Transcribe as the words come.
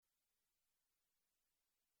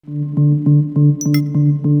Welcome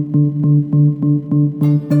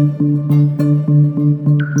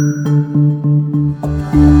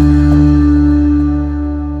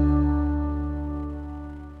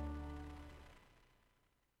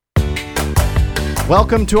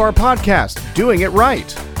to our podcast, Doing It Right.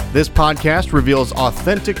 This podcast reveals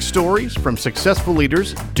authentic stories from successful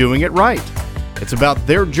leaders doing it right. It's about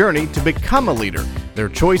their journey to become a leader, their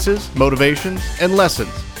choices, motivations, and lessons.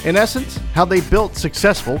 In essence, how they built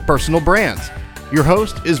successful personal brands. Your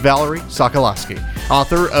host is Valerie Sokolowski,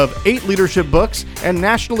 author of 8 leadership books and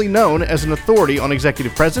nationally known as an authority on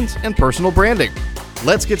executive presence and personal branding.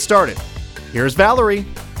 Let's get started. Here's Valerie.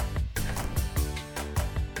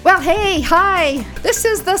 Well, hey, hi. This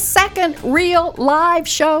is the second real live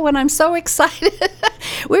show, and I'm so excited.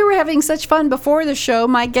 We were having such fun before the show.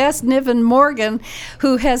 My guest, Niven Morgan,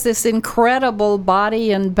 who has this incredible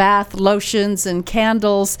body and bath lotions and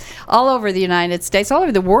candles all over the United States, all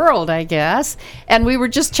over the world, I guess. And we were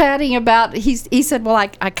just chatting about, he said, well,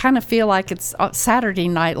 I kind of feel like it's Saturday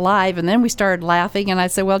Night Live. And then we started laughing, and I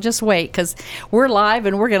said, well, just wait, because we're live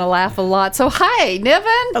and we're going to laugh a lot. So, hi, Niven.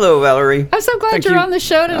 Hello, Valerie. I'm so glad you're on the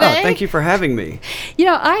show today. Oh, thank you for having me. You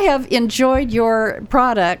know, I have enjoyed your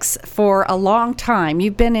products for a long time.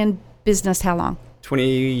 You've been in business how long? 20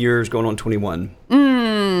 years, going on 21.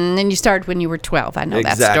 And you started when you were 12. I know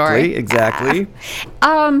that story. Exactly.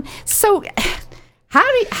 So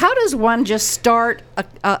how does one just start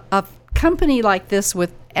a company like this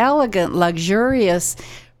with elegant, luxurious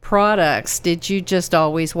products? Did you just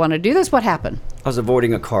always want to do this? What happened? I was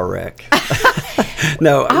avoiding a car wreck.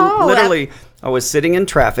 No, literally, I was sitting in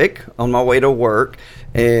traffic on my way to work,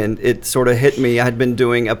 and it sort of hit me. I had been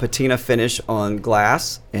doing a patina finish on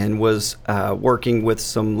glass and was working with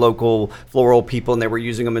some local floral people, and they were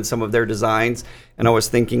using them in some of their designs. And I was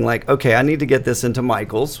thinking, like, okay, I need to get this into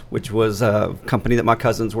Michael's, which was a company that my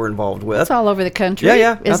cousins were involved with. It's all over the country.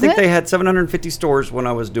 Yeah. I think they had 750 stores when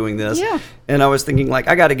I was doing this. Yeah. And I was thinking, like,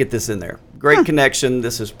 I got to get this in there. Great connection.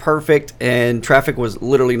 This is perfect. And traffic was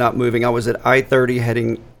literally not moving. I was at I-30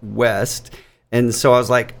 heading west. And so I was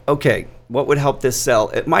like, okay, what would help this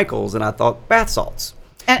sell at Michael's? And I thought bath salts.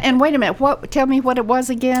 And wait a minute, tell me what it was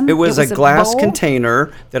again? It was a glass bowl?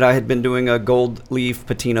 Container that I had been doing a gold leaf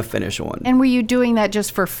patina finish on. And were you doing that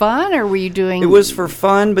just for fun, or were you doing... It was for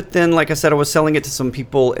fun, but then, like I said, I was selling it to some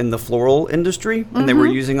people in the floral industry, and they were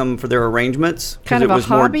using them for their arrangements. Kind of it was a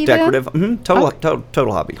hobby more decorative.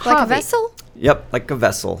 Total hobby. Like a vessel? Yep, like a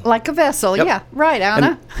vessel. Like a vessel, Yep. yeah. Right,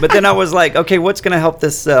 Anna. But then I was like, okay, what's going to help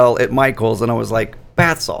this sell at Michael's? And I was like,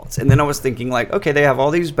 bath salts. And then I was thinking, like, okay, they have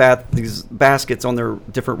all these baskets on their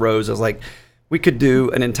different rows. I was like, we could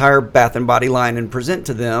do an entire bath and body line and present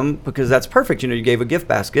to them, because that's perfect. You know, you gave a gift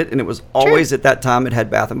basket, and it was always at that time it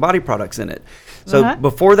had bath and body products in it. So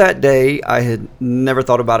before that day, I had never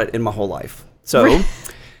thought about it in my whole life. So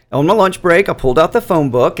on my lunch break, I pulled out the phone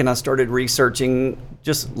book and I started researching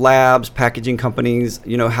just labs, packaging companies,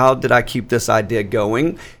 you know, how did I keep this idea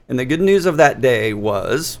going? And the good news of that day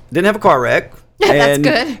was, didn't have a car wreck. That's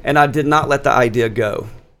good. And I did not let the idea go.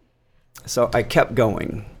 So I kept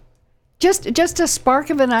going. Just a spark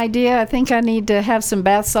of an idea. I think I need to have some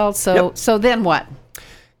bath salts. So then what?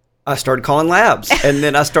 I started calling labs, and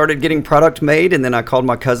then I started getting product made, and then I called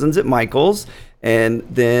my cousins at Michael's, and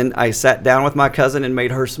then I sat down with my cousin and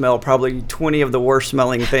made her smell probably 20 of the worst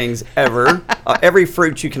smelling things ever, every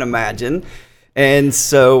fruit you can imagine. And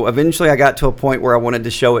so eventually I got to a point where I wanted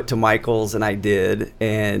to show it to Michael's, and I did.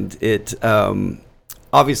 And it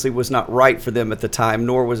obviously was not right for them at the time,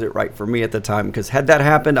 nor was it right for me at the time, because had that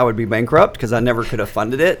happened, I would be bankrupt, because I never could have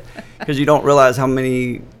funded it, because you don't realize how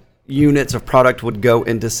many units of product would go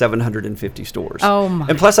into 750 stores. Oh my.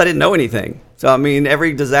 And plus I didn't know anything. So I mean,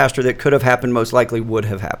 every disaster that could have happened most likely would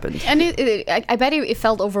have happened. And I bet it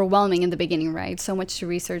felt overwhelming in the beginning, right? So much to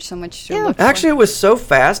research, so much to look for. Actually, it was so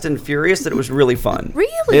fast and furious that it was really fun.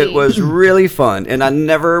 Really? It was really fun. And I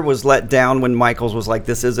never was let down when Michael's was like,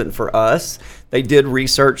 this isn't for us. They did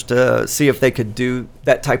research to see if they could do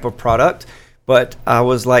that type of product. But I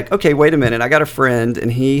was like, okay, wait a minute. I got a friend, and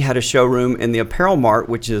he had a showroom in the Apparel Mart,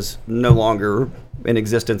 which is no longer in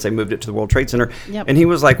existence. They moved it to the World Trade Center. Yep. And he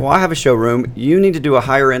was like, well, I have a showroom. You need to do a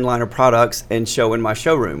higher end line of products and show in my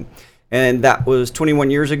showroom. And that was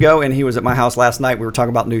 21 years ago, and he was at my house last night. We were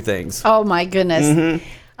talking about new things. Oh, my goodness. Mm-hmm.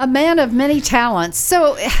 A man of many talents.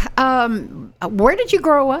 So where did you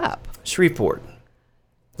grow up? Shreveport.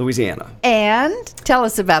 Louisiana. And tell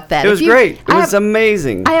us about that. It was great. It was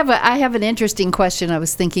amazing. I have an interesting question. I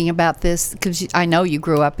was thinking about this because I know you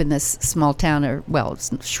grew up in this small town, or well,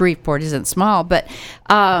 Shreveport isn't small, but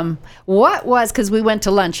what was, because we went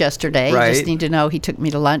to lunch yesterday. Right. You just need to know he took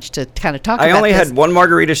me to lunch to kind of talk about I only this. had one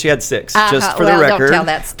margarita. She had 6, just for the well, record. Don't tell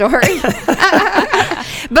that story.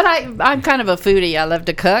 But I'm kind of a foodie. I love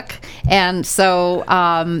to cook. And so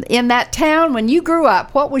in that town, when you grew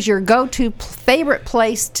up, what was your go-to favorite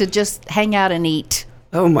place to just hang out and eat?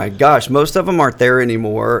 Oh my gosh, most of them aren't there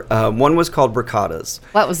anymore. One was called Briccata's.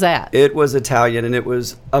 What was that? It was Italian, and it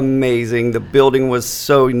was amazing. The building was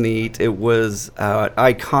so neat. It was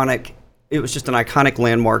iconic. It was just an iconic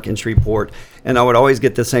landmark in Shreveport, and I would always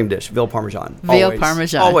get the same dish, veal parmesan. Veal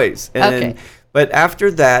parmesan. Always. And okay. But after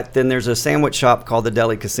that, then there's a sandwich shop called the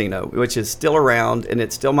Deli Casino, which is still around, and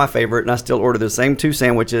it's still my favorite, and I still order the same 2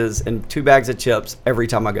 sandwiches and 2 bags of chips every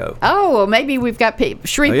time I go. Oh, well, maybe we've got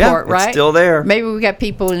Shreveport, yeah, right? It's still there. Maybe we've got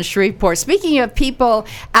people in Shreveport. Speaking of people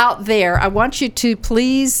out there, I want you to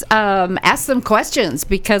please ask them questions,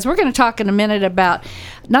 because we're going to talk in a minute about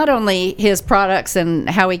not only his products and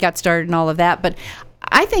how he got started and all of that, but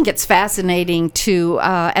I think it's fascinating to,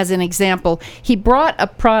 as an example, he brought a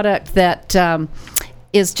product that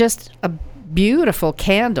is just a beautiful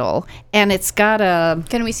candle, and it's got a...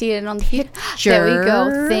 Can we see it on the picture? There we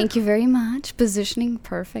go. Thank you very much. Positioning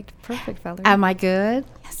perfect, Valerie. Am I good?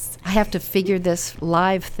 Yes. I have to figure this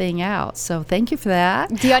live thing out, so thank you for that.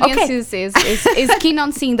 The audience is keen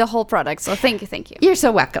on seeing the whole product, so thank you. You're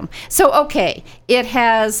so welcome. So, okay, it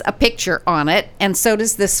has a picture on it, and so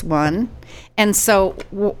does this one. And so,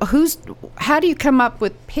 how do you come up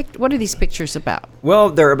with what are these pictures about? Well,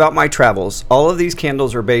 they're about my travels. All of these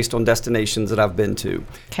candles are based on destinations that I've been to,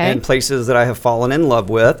 and places that I have fallen in love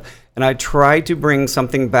with. And I try to bring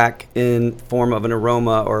something back in form of an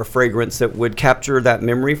aroma or a fragrance that would capture that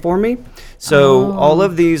memory for me. So all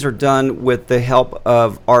of these are done with the help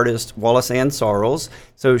of artist Wallace Ann Sarles.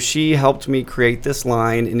 So she helped me create this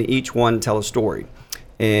line, and each one tell a story.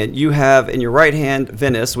 And you have in your right hand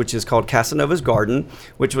Venice, which is called Casanova's Garden,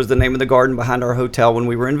 which was the name of the garden behind our hotel when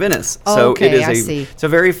we were in Venice. So okay, it is it's a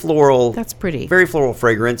very floral. That's pretty. Very floral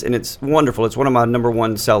fragrance, and it's wonderful. It's one of my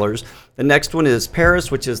 #1 sellers. The next one is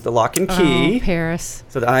Paris, which is the Lock and Key. Oh, Paris.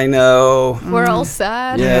 So I know. We're all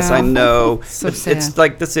sad. Yes, Yeah. I know. So it's sad.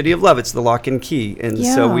 like the city of love. It's the Lock and Key. And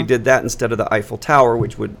so Yeah. we did that instead of the Eiffel Tower,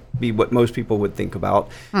 which would be what most people would think about.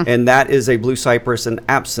 And that is a blue cypress and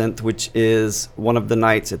absinthe, which is one of the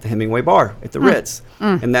nights at the Hemingway Bar at the Ritz.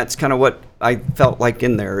 And that's kind of what I felt like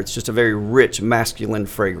in there. It's just a very rich, masculine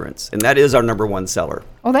fragrance. And that is our #1 seller.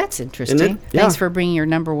 Oh, that's interesting. Isn't it? Yeah. Thanks for bringing your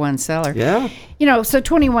 #1 seller. Yeah. You know, so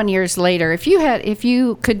 21 years later, if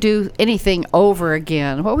you could do anything over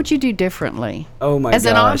again, what would you do differently? Oh, my As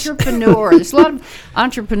an gosh. entrepreneur, there's a lot of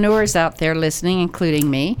entrepreneurs out there listening, including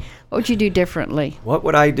me. What would you do differently? What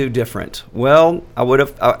would I do different? Well,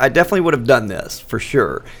 I definitely would have done this for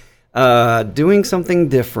sure. Doing something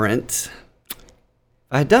different.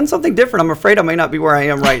 If I had done something different, I'm afraid I may not be where I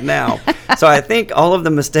am right now. So I think all of the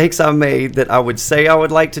mistakes I made that I would say I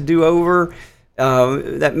would like to do over,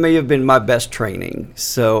 that may have been my best training.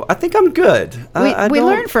 So I think I'm good. We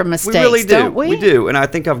learn from mistakes, we really do. don't we? We do, and I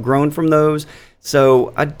think I've grown from those.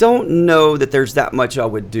 So I don't know that there's that much I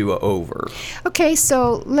would do over. Okay,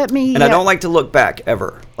 so let me... And I don't like to look back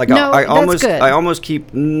ever. Like No, I that's good. I almost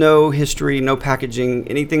keep no history, no packaging.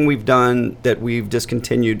 Anything we've done that we've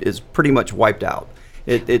discontinued is pretty much wiped out.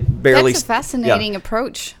 It barely. That's a fascinating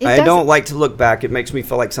approach. It I doesn't- don't like to look back. It makes me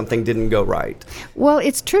feel like something didn't go right. Well,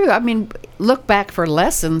 it's true. I mean, look back for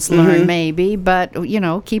lessons learned maybe, but,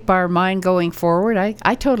 keep our mind going forward.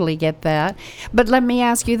 I totally get that. But let me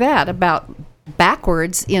ask you that about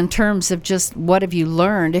backwards in terms of just what have you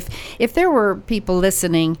learned. If there were people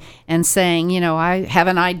listening and saying, I have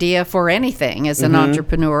an idea for anything as an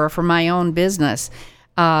entrepreneur or for my own business,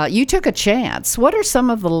 you took a chance. What are some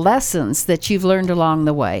of the lessons that you've learned along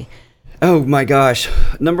the way? Oh my gosh.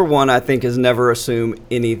 #1, I think, is never assume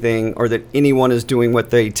anything or that anyone is doing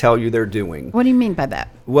what they tell you they're doing. What do you mean by that?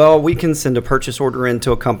 Well, we can send a purchase order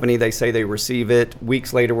into a company. They say they receive it.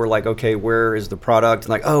 Weeks later, we're like, okay, where is the product?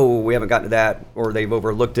 And like, oh, we haven't gotten to that, or they've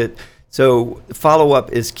overlooked it. So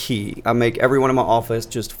follow-up is key. I make everyone in my office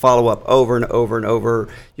just follow up over and over and over.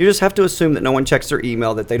 You just have to assume that no one checks their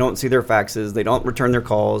email, that they don't see their faxes, they don't return their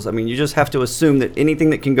calls. I mean, you just have to assume that anything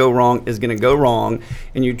that can go wrong is going to go wrong,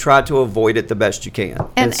 and you try to avoid it the best you can.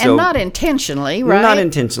 And so, not intentionally, right? Not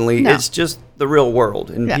intentionally. No. It's just the real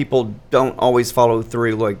world, and people don't always follow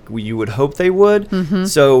through like you would hope they would.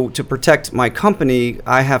 So to protect my company,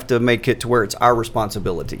 I have to make it to where it's our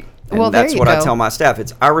responsibility. And that's what I tell my staff.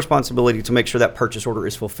 It's our responsibility to make sure that purchase order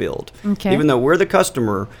is fulfilled. Okay. Even though we're the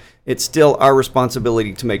customer, it's still our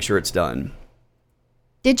responsibility to make sure it's done.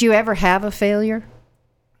 Did you ever have a failure?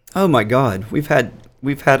 Oh my God, we've had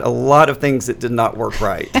a lot of things that did not work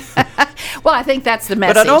right. Well, I think that's the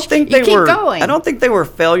message. But I don't think they were. Going. I don't think they were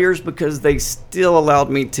failures because they still allowed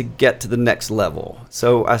me to get to the next level.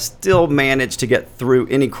 So I still managed to get through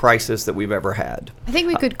any crisis that we've ever had. I think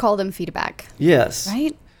we could call them feedback. Yes.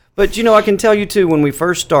 Right? But, I can tell you, too, when we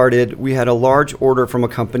first started, we had a large order from a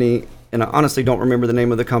company, and I honestly don't remember the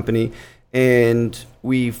name of the company, and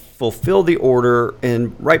we fulfilled the order,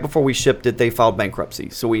 and right before we shipped it, they filed bankruptcy.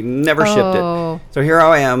 So we never shipped it. So here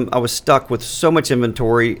I am. I was stuck with so much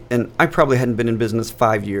inventory, and I probably hadn't been in business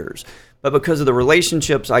 5 years. But because of the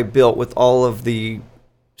relationships I built with all of the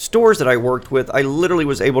stores that I worked with, I literally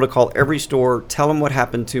was able to call every store, tell them what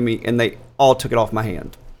happened to me, and they all took it off my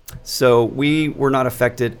hand. So we were not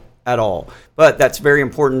affected at all. But that's very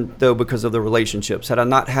important, though, because of the relationships. Had I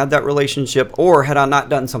not had that relationship, or had I not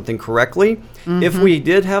done something correctly, if we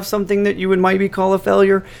did have something that you would maybe call a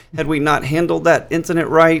failure, had we not handled that incident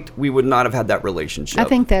right, we would not have had that relationship. I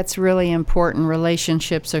think that's really important.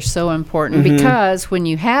 Relationships are so important because when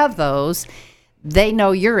you have those, they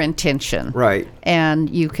know your intention. Right. And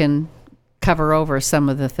you can cover over some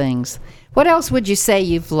of the things. What else would you say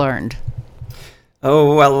you've learned?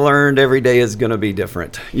 Oh, I learned every day is going to be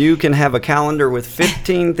different. You can have a calendar with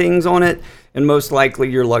 15 things on it, and most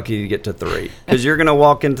likely you're lucky to get to 3. Because you're going to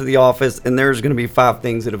walk into the office, and there's going to be 5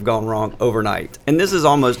 things that have gone wrong overnight. And this is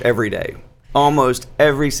almost every day. Almost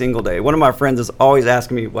every single day. One of my friends is always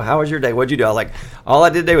asking me, well, how was your day? What'd you do? I'm like, all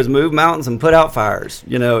I did today was move mountains and put out fires.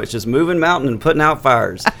 It's just moving mountain and putting out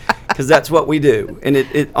fires. Because that's what we do. And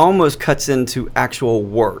it almost cuts into actual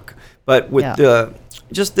work. But with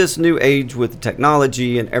just this new age with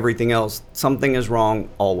technology and everything else, something is wrong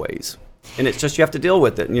always. And it's just you have to deal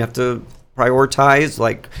with it. And you have to prioritize,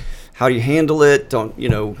 like, how do you handle it?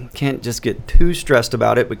 Can't just get too stressed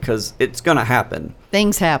about it because it's going to happen.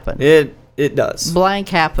 Things happen. It does. Blank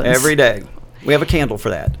happens. Every day. We have a candle for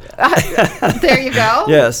that. There you go.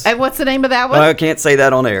 Yes. And what's the name of that one? I can't say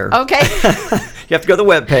that on air. Okay. You have to go to the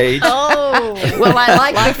webpage. Oh. Will I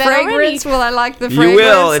like the fragrance? Will I like the fragrance? You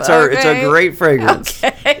will. It's a great fragrance.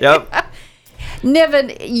 Okay. Yep.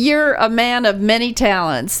 Niven, you're a man of many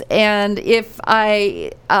talents. And if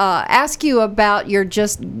I ask you about your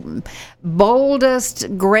just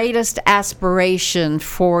boldest, greatest aspiration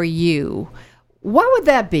for you, what would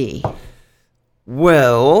that be?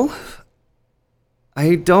 Well,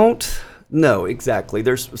 I don't know exactly.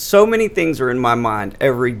 There's so many things are in my mind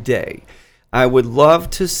every day. I would love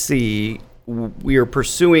to see, we are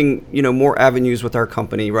pursuing, more avenues with our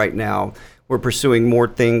company right now. We're pursuing more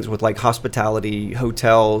things with like hospitality,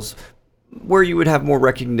 hotels, where you would have more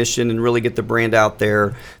recognition and really get the brand out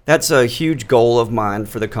there. That's a huge goal of mine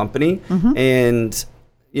for the company. And,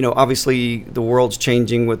 obviously the world's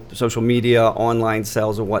changing with social media, online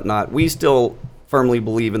sales and whatnot. We still firmly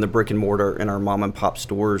believe in the brick and mortar in our mom and pop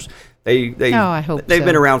stores. They've been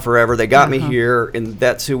around forever. They got me here, and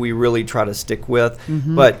that's who we really try to stick with.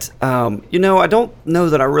 But, I don't know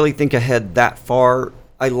that I really think ahead that far.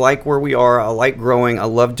 I like where we are. I like growing. I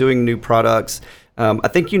love doing new products. I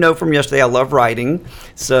think from yesterday, I love writing.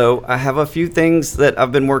 So I have a few things that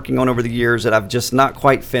I've been working on over the years that I've just not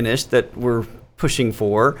quite finished that we're pushing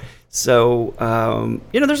for. So,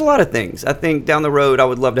 there's a lot of things. I think down the road, I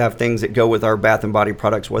would love to have things that go with our bath and body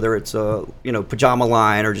products, whether it's a, pajama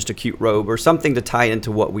line or just a cute robe or something to tie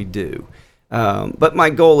into what we do. But my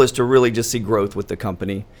goal is to really just see growth with the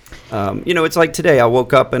company. It's like today, I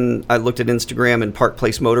woke up and I looked at Instagram, and Park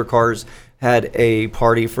Place Motor Cars had a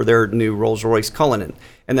party for their new Rolls-Royce Cullinan.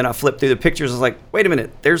 And then I flipped through the pictures. I was like, wait a minute,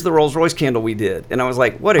 there's the Rolls-Royce candle we did. And I was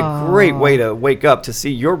like, what a great way to wake up to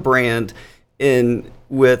see your brand in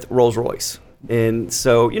with Rolls-Royce. And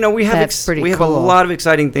so, we have a lot of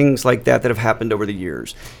exciting things like that have happened over the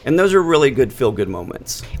years. And those are really good feel-good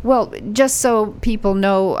moments. Well, just so people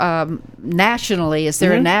know, nationally, is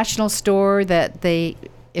there a national store that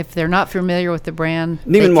if they're not familiar with the brand?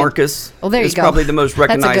 Neiman Marcus is probably the most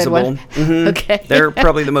recognizable. That's a good one. Okay. They're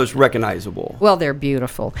probably the most recognizable. Well, they're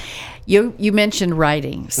beautiful. You mentioned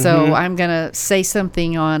writing. So I'm going to say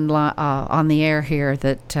something on the air here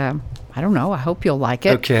that... I don't know. I hope you'll like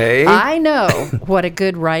it. Okay. I know what a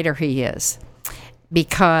good writer he is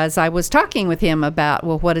because I was talking with him about,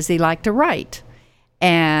 what does he like to write?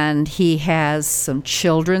 And he has some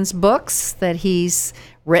children's books that he's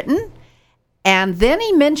written. And then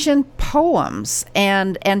he mentioned poems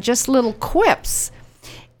and just little quips.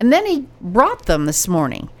 And then he brought them this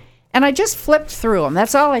morning. And I just flipped through them.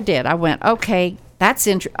 That's all I did. I went, okay, that's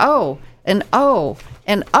interesting. Oh, and oh,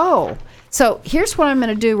 and oh. So here's what I'm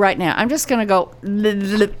going to do right now. I'm just going to go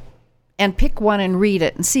and pick one and read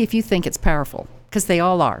it and see if you think it's powerful, because they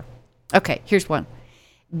all are. Okay, here's one.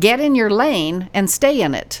 Get in your lane and stay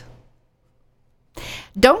in it.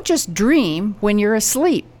 Don't just dream when you're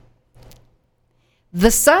asleep.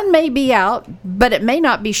 The sun may be out, but it may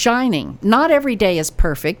not be shining. Not every day is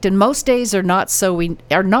perfect, and most days are not. So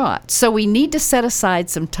we need to set aside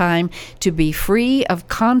some time to be free of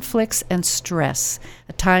conflicts and stress,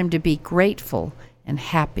 a time to be grateful and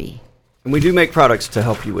happy. And we do make products to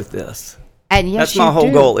help you with this. And yes, that's my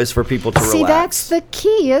whole goal, is for people to relax. See, that's the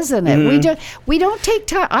key, isn't it? We don't take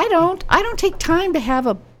time. I don't take time to have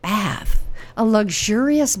a bath. A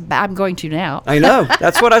luxurious bath. I'm going to now. I know.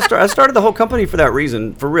 That's what I started the whole company for that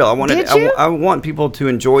reason. For real. I want people to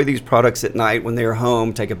enjoy these products at night when they're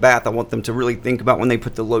home, take a bath. I want them to really think about when they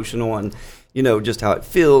put the lotion on, just how it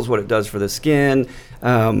feels, what it does for the skin.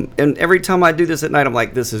 And every time I do this at night, I'm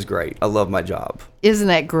like, this is great. I love my job. Isn't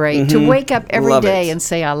that great? To wake up every day and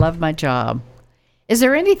say, I love my job. Is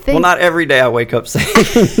there anything? Well, not every day I wake up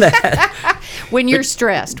saying that. When you're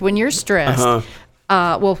stressed.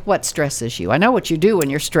 Well, what stresses you? I know what you do when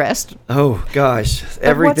you're stressed. Oh gosh,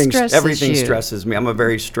 everything stresses me. I'm a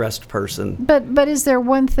very stressed person. But is there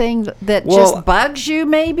one thing that just bugs you,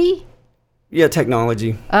 maybe? Yeah,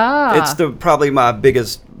 technology. It's probably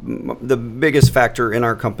the biggest factor in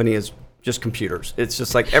our company is just computers. It's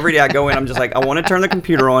just like every day I go in, I'm just like, I want to turn the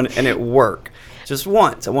computer on and it work. Just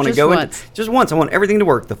once. I want to go in. Just once. I want everything to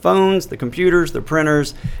work. The phones, the computers, the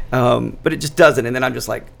printers. But it just doesn't. And then I'm just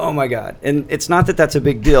like, oh my God. And it's not that that's a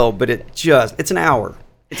big deal, but it's an hour.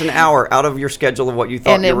 It's an hour out of your schedule of what you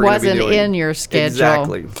thought you were going to be doing. And it wasn't in your schedule.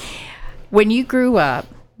 Exactly. When you grew up,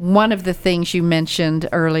 one of the things you mentioned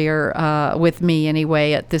earlier, with me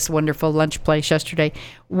anyway, at this wonderful lunch place yesterday,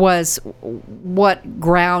 was what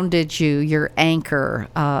grounded you, your anchor,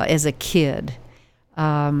 as a kid.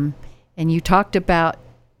 And you talked about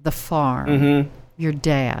the farm, your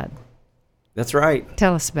dad. That's right.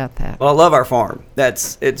 Tell us about that. Well, I love our farm.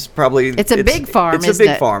 It's a big farm, isn't it? It's a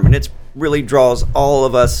big farm, and it really draws all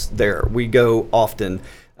of us there. We go often,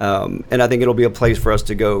 and I think it'll be a place for us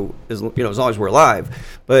to go as long as we're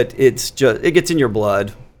alive. But it gets in your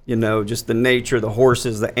blood, just the nature, the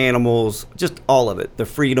horses, the animals, just all of it, the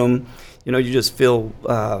freedom. You just feel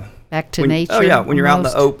back to nature. Oh yeah, when you're out in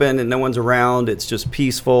the open and no one's around, it's just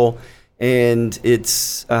peaceful. And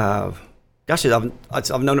it's, I've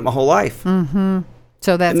known it my whole life. Mm-hmm.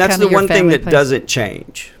 So that's the one thing that doesn't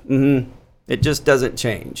change. It just doesn't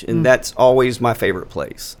change, and that's always my favorite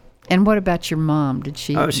place. And what about your mom? Did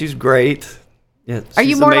she? Oh, she's great. Yeah, are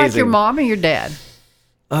you more like your mom or your dad?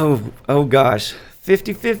 Oh gosh,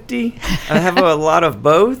 50-50. I have a lot of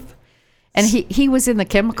both. And he was in the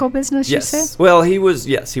chemical business, yes. You said? Well, he was.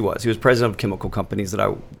 Yes, he was. He was president of chemical companies that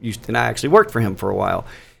I used to, and I actually worked for him for a while.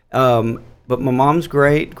 But my mom's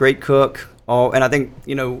great cook. And I think,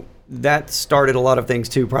 that started a lot of things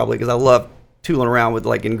too, probably because I love tooling around with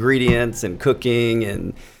like ingredients and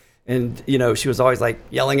cooking and she was always like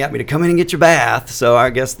yelling at me to come in and get your bath. So I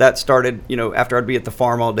guess that started, after I'd be at the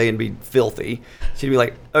farm all day and be filthy, she'd be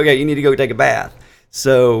like, okay, you need to go take a bath.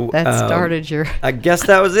 So that started your. I guess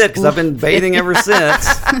that was it, because I've been bathing ever since.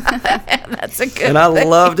 That's a good. And I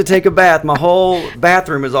love to take a bath. My whole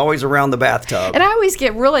bathroom is always around the bathtub. And I always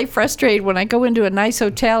get really frustrated when I go into a nice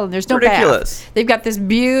hotel and there's no ridiculous. bath. They've got this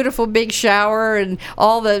beautiful big shower and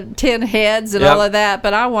all the 10 heads and all of that,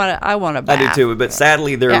 but I want a bath. I do too, but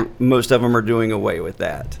sadly, most of them are doing away with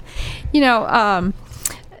that. Niven,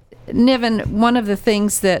 one of the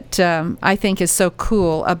things that I think is so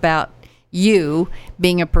cool about you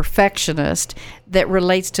being a perfectionist that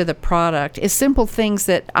relates to the product is simple things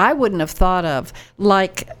that I wouldn't have thought of,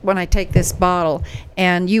 like when I take this bottle,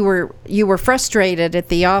 and you were frustrated at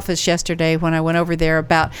the office yesterday when I went over there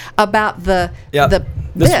about the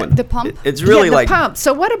the pump. It's really the like pump.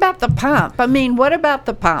 So what about the pump? I mean, what about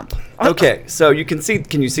the pump? Okay, so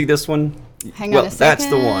can you see this one? Hang on a second. That's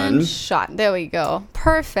the one. Shot. There we go.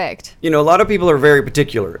 Perfect. A lot of people are very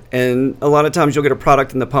particular, and a lot of times you'll get a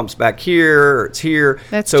product and the pump's back here or it's here.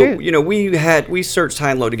 That's true. So, we searched high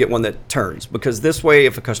and low to get one that turns, because this way,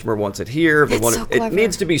 if a customer wants it here, if they want it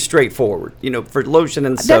needs to be straightforurative, for lotion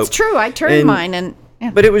and soap. That's true. I turned mine and. Yeah.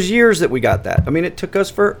 But it was years that we got that. I mean, it took us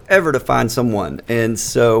forever to find someone. And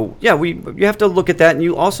so, you have to look at that, and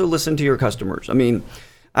you also listen to your customers. I mean,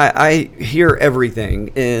 I hear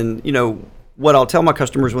everything, and what I'll tell my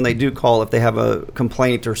customers when they do call, if they have a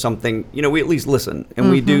complaint or something, we at least listen.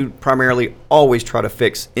 And we do primarily always try to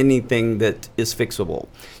fix anything that is fixable.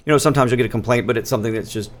 Sometimes you'll get a complaint, but it's something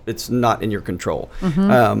that's it's not in your control.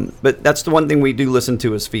 But that's the one thing we do listen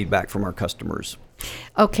to is feedback from our customers.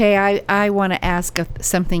 Okay, I want to ask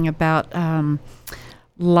something about,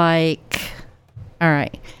 like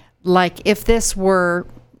if this were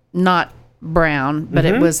not brown, but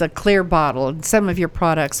it was a clear bottle, and some of your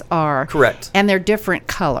products are. Correct. And they're different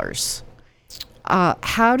colors.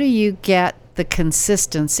 How do you get the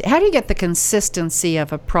consistency? How do you get the consistency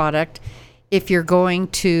of a product if you're going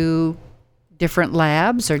to different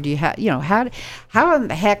labs, or do you have, how in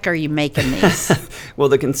the heck are you making these? Well,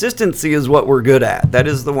 the consistency is what we're good at. That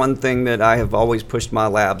is the one thing that I have always pushed my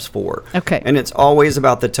labs for. Okay. And it's always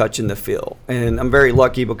about the touch and the feel. And I'm very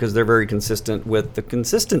lucky because they're very consistent with the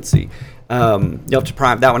consistency. You'll have to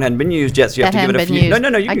prime. That one hadn't been used yet, so you have to give it a few. Used.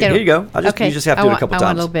 No. Here you go. You just have to do it a couple times. I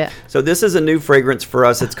want a little bit. So this is a new fragrance for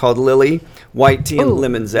us. It's called Lily White Tea and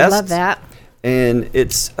Lemon Zest. I love that. And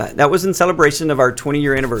it's that was in celebration of our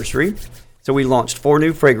 20-year anniversary. So we launched 4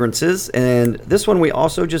 new fragrances, and this one we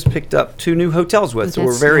also just picked up 2 new hotels with. So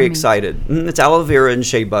we're very excited. It's aloe vera and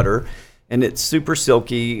shea butter, and it's super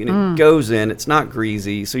silky, and it goes in. It's not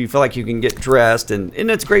greasy, so you feel like you can get dressed, and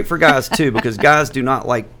it's great for guys too, because guys do not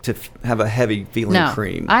like to have a heavy feeling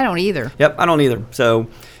cream. I don't either. Yep, I don't either. So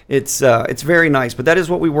it's very nice, but that is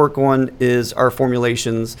what we work on is our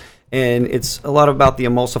formulations. And it's a lot about the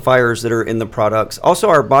emulsifiers that are in the products. Also,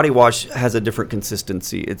 our body wash has a different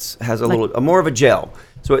consistency. It has a more of a gel.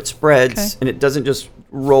 So it spreads, and it doesn't just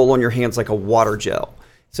roll on your hands like a water gel.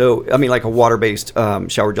 So, like a water-based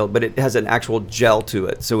shower gel, but it has an actual gel to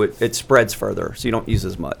it. So it spreads further, so you don't use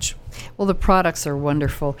as much. Well, the products are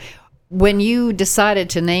wonderful. When you decided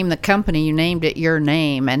to name the company, you named it your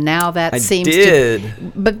name, and now that seems to...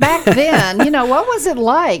 But back then, what was it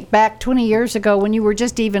like back 20 years ago when you were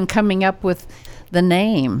just even coming up with the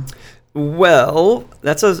name? Well,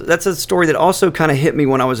 that's a story that also kind of hit me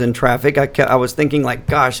when I was in traffic. I was thinking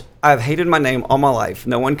gosh, I've hated my name all my life.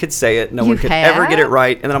 No one could say it. No one could ever get it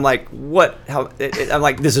right. And then I'm like, what? I'm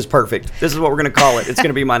like, this is perfect. This is what we're going to call it. It's going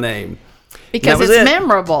to be my name. Because it's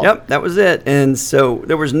memorable. Yep, that was it. And so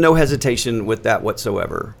there was no hesitation with that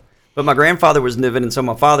whatsoever. But my grandfather was Niven, and so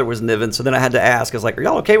my father was Niven. So then I had to ask. I was like, are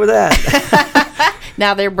y'all okay with that?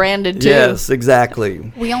 Now they're branded too. Yes,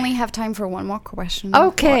 exactly. We only have time for one more question.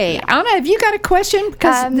 Okay. Anna, have you got a question?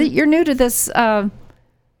 Because you're new to this.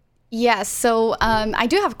 Yes, so I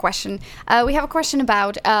do have a question. We have a question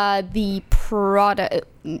about the product.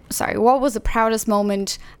 Sorry, what was the proudest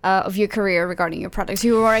moment of your career regarding your products?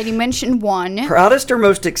 You already mentioned one. Proudest or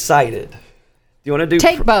most excited? Do you want to do?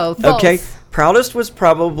 Take both. Okay. Proudest was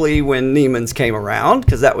probably when Neiman's came around,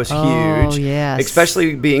 because that was huge. Oh, yes.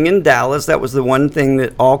 Especially being in Dallas, that was the one thing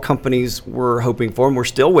that all companies were hoping for, and we're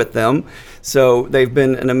still with them. So they've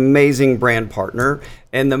been an amazing brand partner.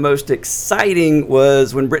 And the most exciting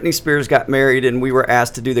was when Britney Spears got married and we were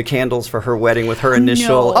asked to do the candles for her wedding with her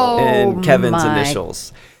initial and Kevin's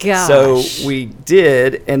initials. Gosh. So we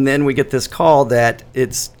did, and then we get this call that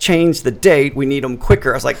it's changed the date. We need them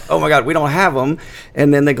quicker. I was like, oh my God, we don't have them.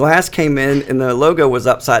 And then the glass came in and the logo was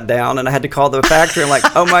upside down, and I had to call the factory and like,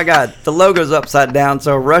 oh my God, the logo's upside down.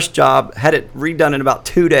 So a rush job, had it redone in about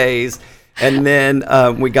 2 days. And then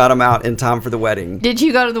we got them out in time for the wedding. Did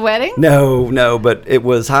you go to the wedding? No, but it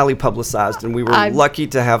was highly publicized, and we were lucky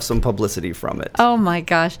to have some publicity from it. Oh, my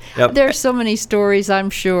gosh. Yep. There's so many stories, I'm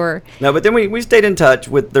sure. No, but then we stayed in touch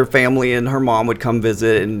with their family, and her mom would come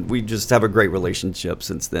visit, and we just have a great relationship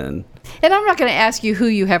since then. And I'm not going to ask you who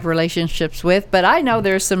you have relationships with, but I know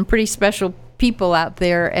there's some pretty special people out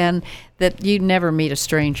there, and that you never meet a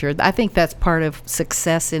stranger. I think that's part of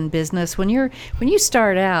success in business. When you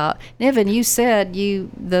start out, Niven, you said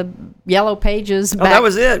the yellow pages. That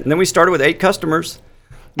was it. And then we started with 8 customers.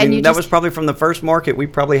 That was probably from the first market. We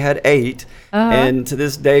probably had 8, and to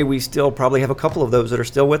this day, we still probably have a couple of those that are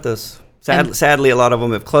still with us. Sadly, a lot of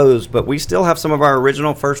them have closed, but we still have some of our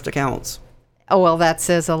original first accounts. Oh, well, that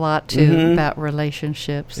says a lot, too, about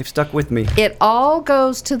relationships. They've stuck with me. It all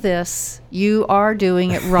goes to this. You are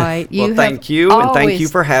doing it right. Well, thank you, and thank you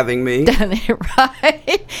for having me. Done it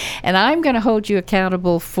right. And I'm going to hold you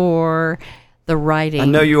accountable for the writing. I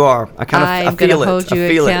know you are. I feel it. I'm going to hold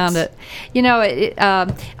you accountable.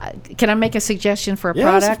 Can I make a suggestion for a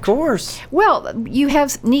product? Yes, of course. Well, you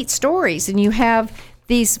have neat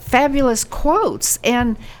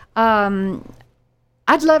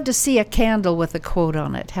I'd love to see a candle with a quote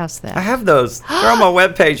on it. How's that? I have those. They're on my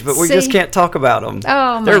webpage, but we just See? can't talk about them.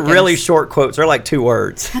 Oh, my They're really goodness. short quotes. They're like 2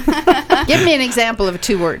 words. Give me an example of a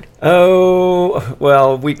 2-word. Oh,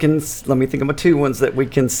 well, we can. Let me think of 2 ones that we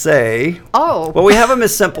can say. Oh. Well, we have them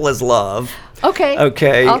as simple as love. Okay.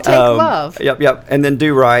 Okay. I'll take love. Yep. And then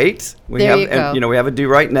do right. There you go. And, we have a do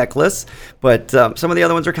right necklace, but some of the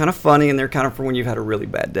other ones are kind of funny, and they're kind of for when you've had a really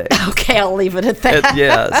bad day. Okay, I'll leave it at that.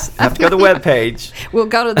 Yes. Have to go to the webpage. We'll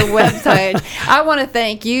go to the website. I want to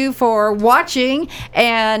thank you for watching,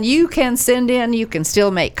 and you can send in, you can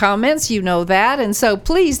still make comments, you know that, and so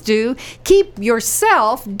please do keep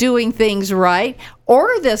yourself doing things right.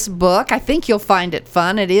 Order this book. I think you'll find it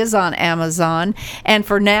fun. It is on Amazon. And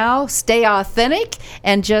for now, stay authentic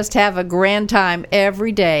and just have a grand time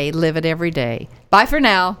every day. Live it every day. Bye for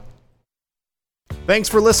now. Thanks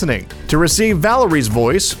for listening. To receive Valerie's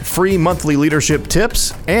voice, free monthly leadership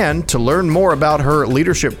tips, and to learn more about her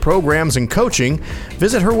leadership programs and coaching,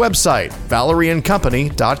 visit her website,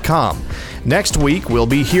 valerieandcompany.com. Next week, we'll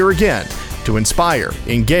be here again to inspire,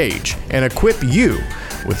 engage, and equip you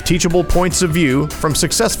with teachable points of view from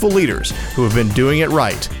successful leaders who have been doing it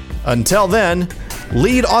right. Until then,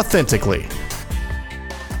 lead authentically.